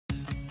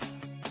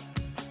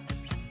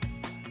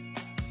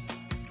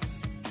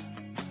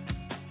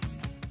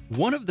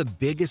One of the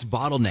biggest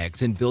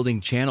bottlenecks in building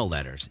channel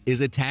letters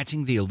is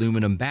attaching the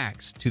aluminum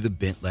backs to the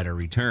bent letter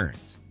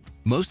returns.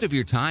 Most of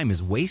your time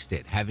is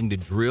wasted having to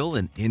drill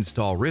and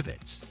install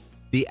rivets.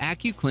 The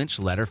Accu-Clinch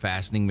letter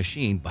fastening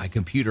machine by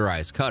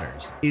computerized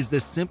cutters is the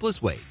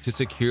simplest way to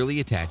securely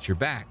attach your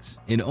backs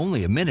in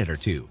only a minute or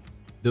two.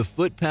 The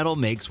foot pedal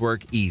makes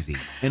work easy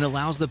and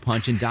allows the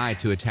punch and die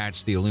to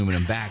attach the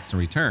aluminum backs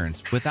and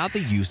returns without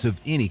the use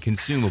of any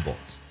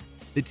consumables.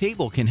 The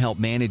table can help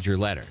manage your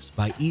letters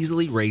by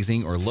easily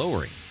raising or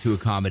lowering to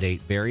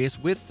accommodate various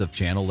widths of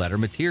channel letter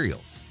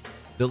materials.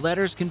 The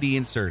letters can be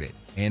inserted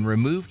and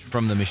removed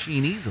from the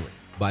machine easily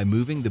by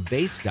moving the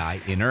base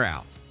die in or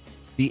out.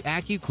 The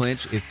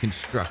Accu-Clinch is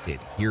constructed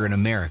here in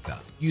America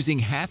using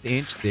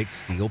half-inch thick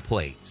steel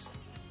plates.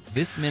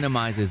 This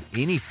minimizes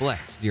any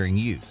flex during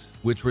use,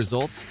 which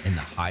results in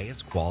the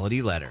highest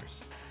quality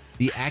letters.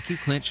 The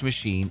Accu-Clinch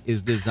machine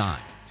is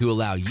designed to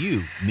allow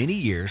you many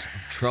years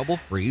of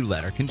trouble-free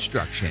letter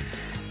construction.